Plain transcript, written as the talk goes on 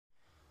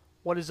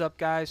What is up,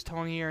 guys?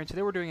 Tony here, and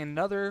today we're doing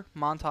another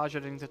montage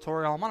editing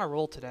tutorial. I'm on a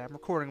roll today. I'm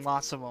recording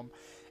lots of them.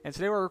 And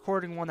today we're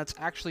recording one that's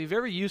actually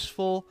very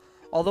useful,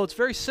 although it's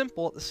very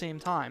simple at the same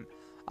time.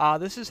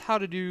 This is how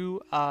to do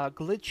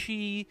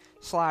glitchy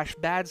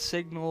 / bad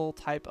signal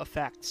type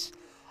effects.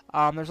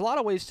 There's a lot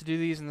of ways to do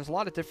these, and there's a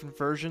lot of different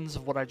versions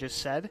of what I just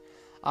said.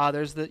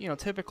 There's the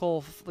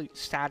typical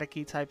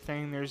staticky type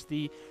thing. There's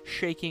the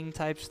shaking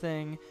types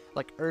thing,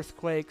 like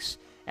earthquakes.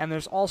 And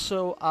there's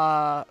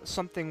also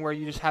something where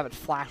you just have it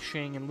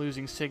flashing and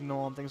losing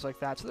signal and things like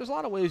that. So there's a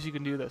lot of ways you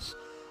can do this.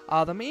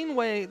 The main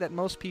way that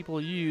most people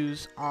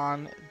use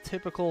on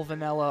typical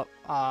vanilla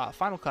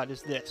Final Cut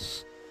is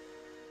this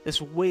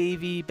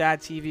wavy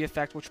bad TV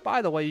effect, which,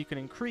 by the way, you can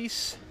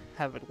increase,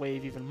 have it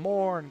wave even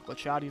more and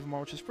glitch out even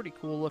more, which is pretty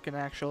cool looking,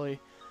 actually.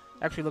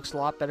 Actually looks a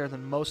lot better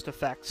than most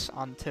effects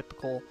on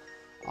typical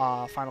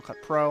Final Cut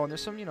Pro. And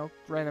there's some,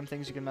 random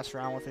things you can mess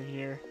around with in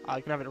here.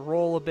 You can have it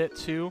roll a bit,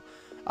 too.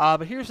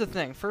 But here's the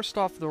thing. First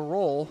off, the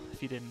roll,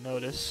 if you didn't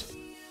notice,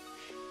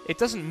 it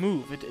doesn't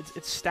move.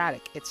 It's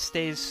static. It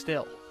stays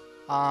still.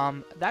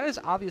 That is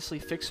obviously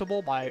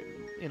fixable by,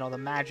 the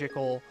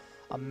magical,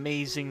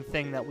 amazing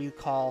thing that we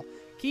call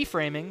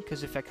keyframing,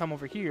 because if I come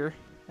over here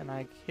and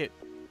I hit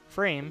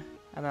frame,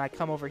 and then I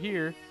come over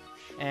here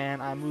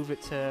and I move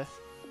it to,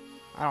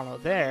 I don't know,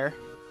 there,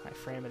 I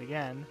frame it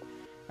again,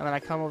 and then I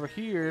come over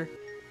here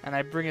and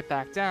I bring it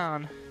back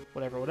down,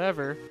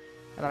 whatever,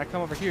 and then I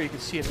come over here, you can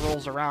see it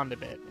rolls around a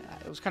bit.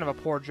 It was kind of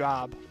a poor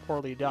job,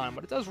 poorly done,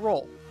 but it does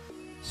roll.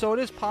 So it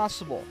is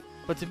possible,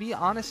 but to be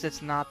honest,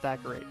 it's not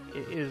that great.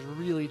 It is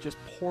really just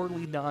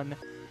poorly done,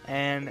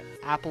 and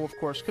Apple, of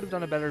course, could have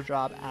done a better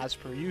job as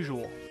per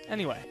usual.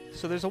 Anyway,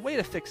 so there's a way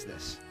to fix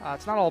this.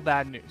 It's not all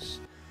bad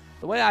news.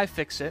 The way I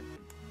fix it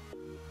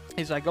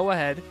is I go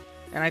ahead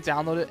and I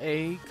download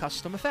a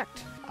custom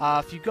effect.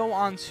 If you go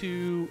on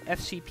to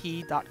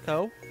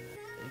FCP.co,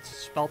 it's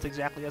spelt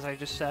exactly as I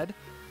just said,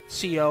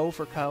 CO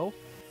for co,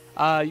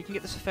 you can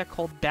get this effect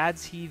called Bad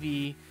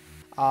TV.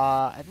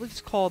 I believe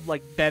it's called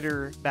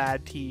Better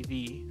Bad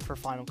TV for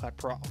Final Cut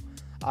Pro. It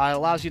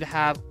allows you to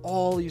have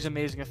all these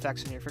amazing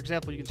effects in here. For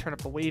example, you can turn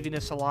up the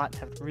waviness a lot,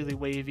 have it really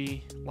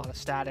wavy, a lot of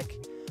static.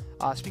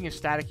 Speaking of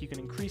static, you can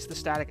increase the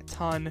static a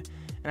ton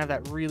and have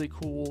that really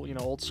cool,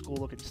 old school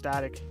looking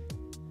static.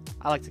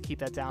 I like to keep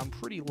that down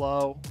pretty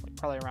low,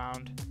 probably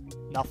around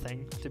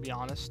nothing, to be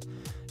honest.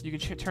 You can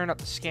turn up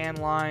the scan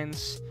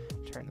lines,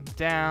 turn them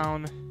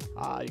down.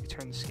 You can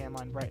turn the scan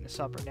line brightness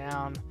up or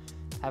down,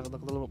 have it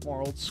look a little bit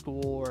more old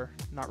school or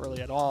not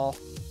really at all,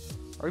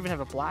 or even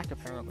have it black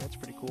apparently. That's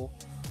pretty cool.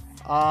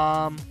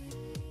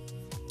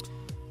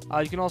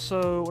 You can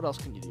also, what else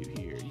can you do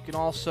here? You can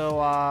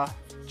also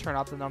turn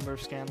up the number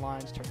of scan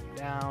lines, turn them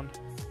down,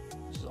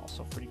 which is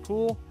also pretty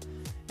cool.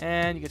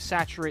 And you can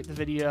saturate the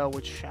video,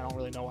 which I don't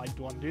really know why you'd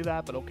want to do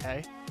that, but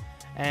okay.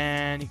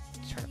 And you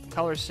can turn up the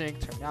color sync,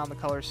 turn down the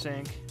color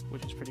sync,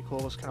 which is pretty cool.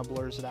 This kind of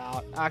blurs it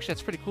out. Actually,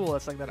 that's pretty cool.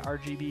 That's like that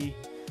RGB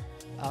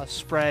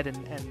spread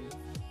and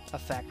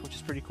effect, which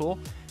is pretty cool.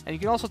 And you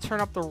can also turn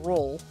up the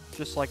roll,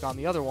 just like on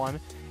the other one,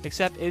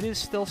 except it is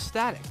still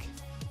static,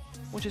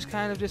 which is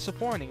kind of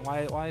disappointing.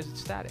 Why is it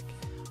static?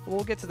 Well,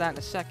 we'll get to that in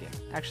a second.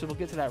 Actually, we'll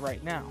get to that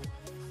right now.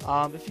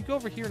 If you go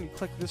over here and you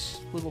click this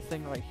little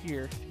thing right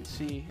here, if you can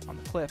see on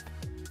the clip,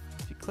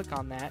 if you click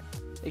on that,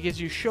 it gives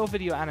you show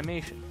video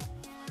animation.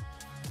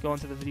 Go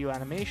into the video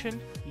animation,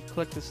 you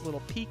click this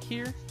little peak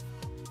here,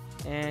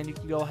 and you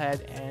can go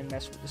ahead and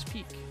mess with this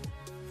peak.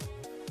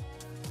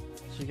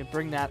 So you can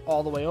bring that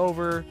all the way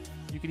over.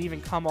 You can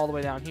even come all the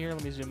way down here.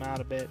 Let me zoom out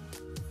a bit.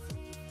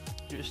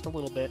 Just a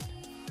little bit.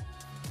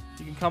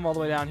 You can come all the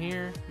way down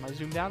here. Am I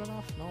zoomed out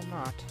enough? No, I'm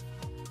not.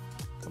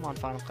 Come on,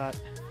 Final Cut.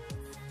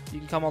 You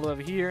can come all the way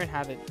over here and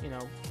have it,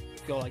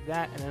 go like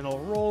that, and then it'll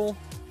roll,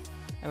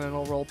 and then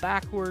it'll roll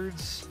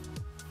backwards.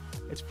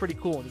 It's pretty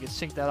cool, and you can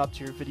sync that up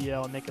to your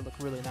video and make it look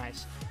really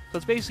nice. So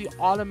it's basically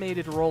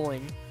automated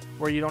rolling,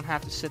 where you don't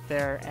have to sit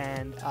there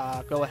and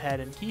go ahead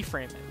and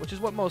keyframe it, which is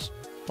what most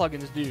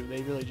plugins do.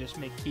 They really just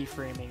make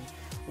keyframing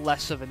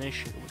less of an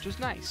issue, which is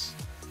nice.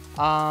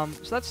 So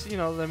that's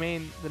the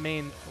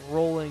main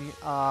rolling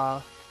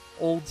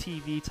old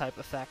TV type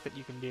effect that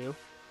you can do.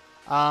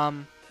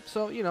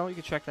 So you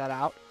can check that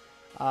out.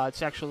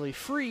 It's actually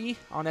free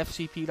on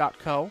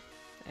FCP.co,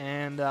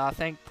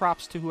 and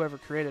props to whoever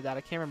created that.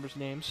 I can't remember his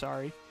name,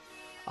 sorry.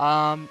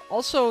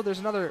 Also, there's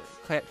another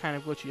kind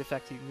of glitchy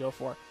effect you can go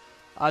for.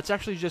 It's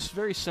actually just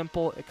very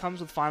simple. It comes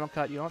with Final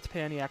Cut. You don't have to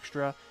pay any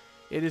extra.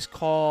 It is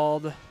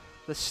called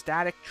the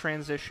static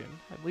transition.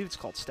 I believe it's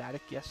called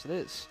static. Yes, it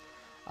is.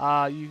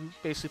 You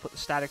basically put the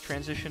static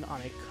transition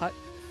on a cut,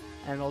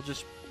 and it'll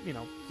just,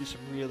 do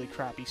some really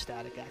crappy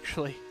static,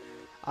 actually.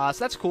 So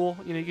that's cool.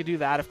 You can do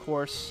that, of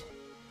course.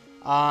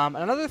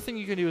 Another thing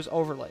you can do is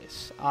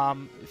overlays.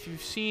 If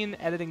you've seen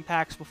editing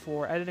packs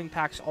before, editing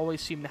packs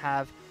always seem to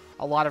have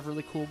a lot of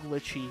really cool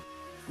glitchy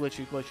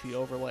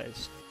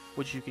overlays,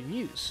 which you can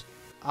use.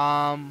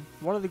 One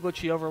of the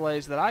glitchy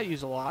overlays that I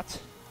use a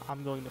lot,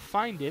 I'm going to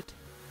find it.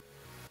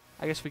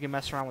 I guess we can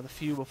mess around with a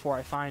few before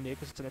I find it,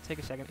 because it's going to take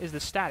a second, is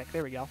the static.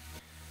 There we go.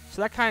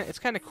 So it's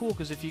kind of cool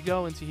because if you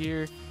go into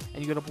here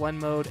and you go to blend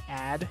mode,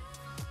 add,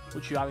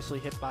 which you obviously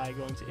hit by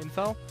going to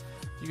info,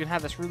 you can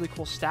have this really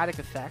cool static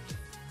effect.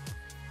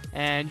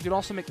 And you can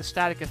also make the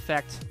static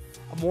effect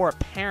more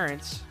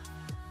apparent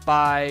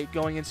by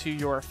going into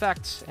your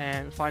effects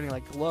and finding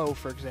like glow,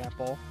 for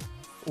example,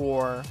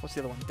 or what's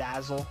the other one,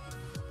 dazzle.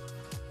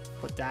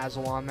 Put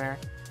dazzle on there,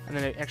 and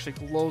then it actually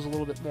glows a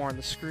little bit more on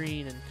the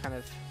screen, and kind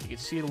of you can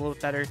see it a little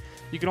bit better.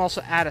 You can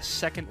also add a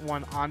second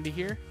one onto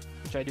here,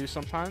 which I do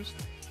sometimes,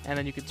 and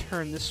then you can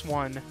turn this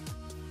one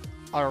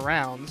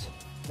around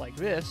like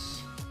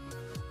this,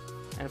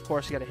 and of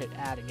course you got to hit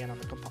add again on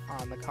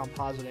the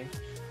compositing,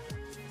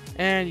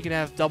 and you can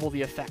have double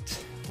the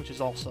effect, which is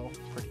also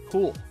pretty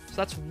cool. So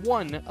that's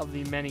one of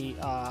the many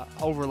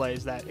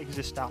overlays that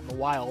exist out in the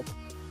wild.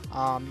 You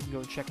can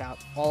go check out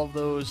all of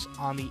those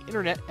on the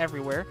internet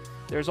everywhere.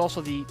 There's also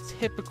the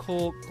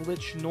typical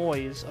glitch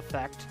noise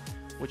effect,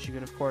 which you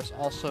can of course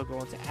also go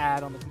into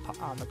add on the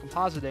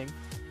compositing,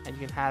 and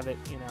you can have it,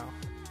 you know,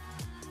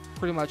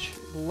 pretty much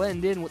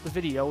blend in with the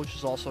video, which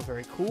is also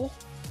very cool.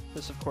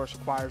 This of course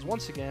requires,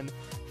 once again,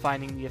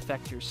 finding the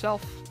effect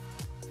yourself.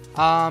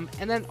 And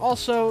then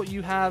also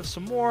you have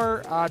some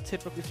more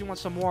typical, if you want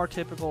some more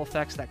typical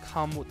effects that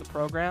come with the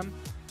program,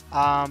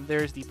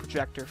 there's the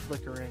projector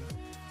flickering,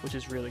 which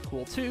is really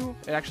cool too.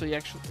 It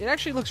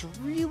actually looks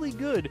really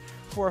good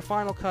for a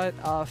Final Cut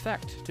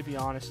effect, to be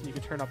honest. And you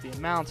can turn up the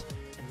amount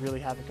and really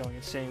have it going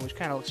insane, which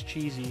kind of looks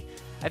cheesy.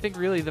 I think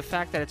really the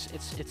fact that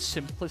it's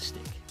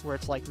simplistic, where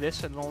it's like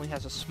this and it only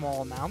has a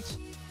small amount,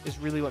 is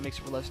really what makes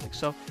it realistic.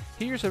 So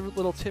here's a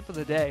little tip of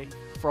the day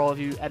for all of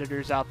you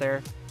editors out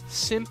there.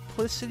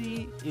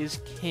 Simplicity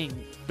is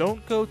king.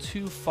 Don't go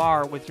too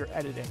far with your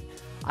editing.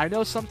 I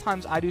know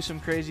sometimes I do some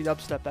crazy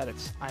dubstep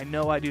edits. I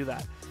know I do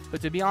that.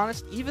 But to be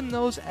honest, even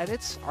those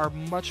edits are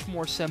much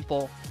more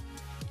simple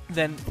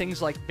than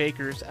things like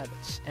Baker's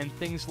edits and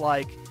things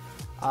like,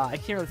 I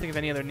can't really think of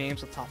any other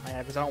names off the top of my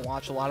head because I don't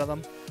watch a lot of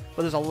them.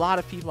 But there's a lot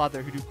of people out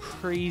there who do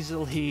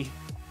crazily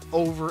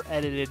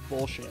over-edited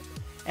bullshit.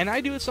 And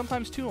I do it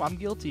sometimes too. I'm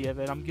guilty of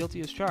it. I'm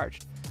guilty as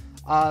charged.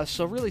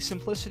 So really,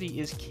 simplicity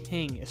is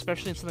king,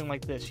 especially in something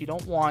like this. You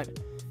don't want,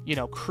 you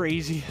know,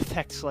 crazy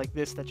effects like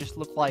this that just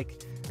look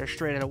like they're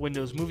straight out of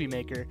Windows Movie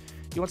Maker.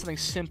 You want something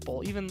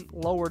simple, even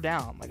lower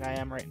down, like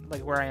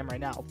where I am right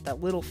now.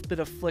 That little bit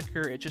of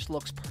flicker, it just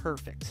looks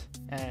perfect.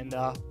 And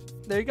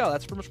there you go.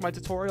 That's pretty much my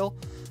tutorial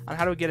on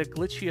how to get a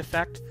glitchy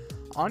effect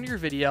on your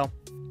video.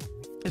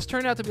 It's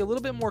turned out to be a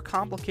little bit more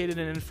complicated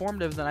and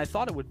informative than I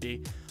thought it would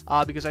be.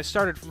 Because I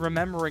started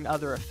remembering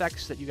other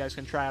effects that you guys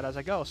can try out as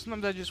I go.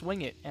 Sometimes I just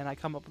wing it, and I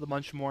come up with a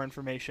bunch more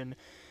information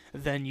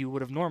than you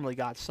would have normally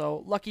got.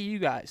 So, lucky you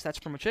guys. That's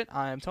pretty much it.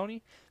 I am Tony.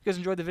 If you guys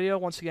enjoyed the video,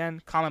 once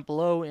again, comment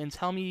below and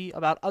tell me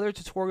about other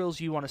tutorials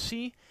you want to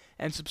see,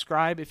 and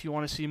subscribe if you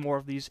want to see more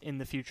of these in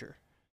the future.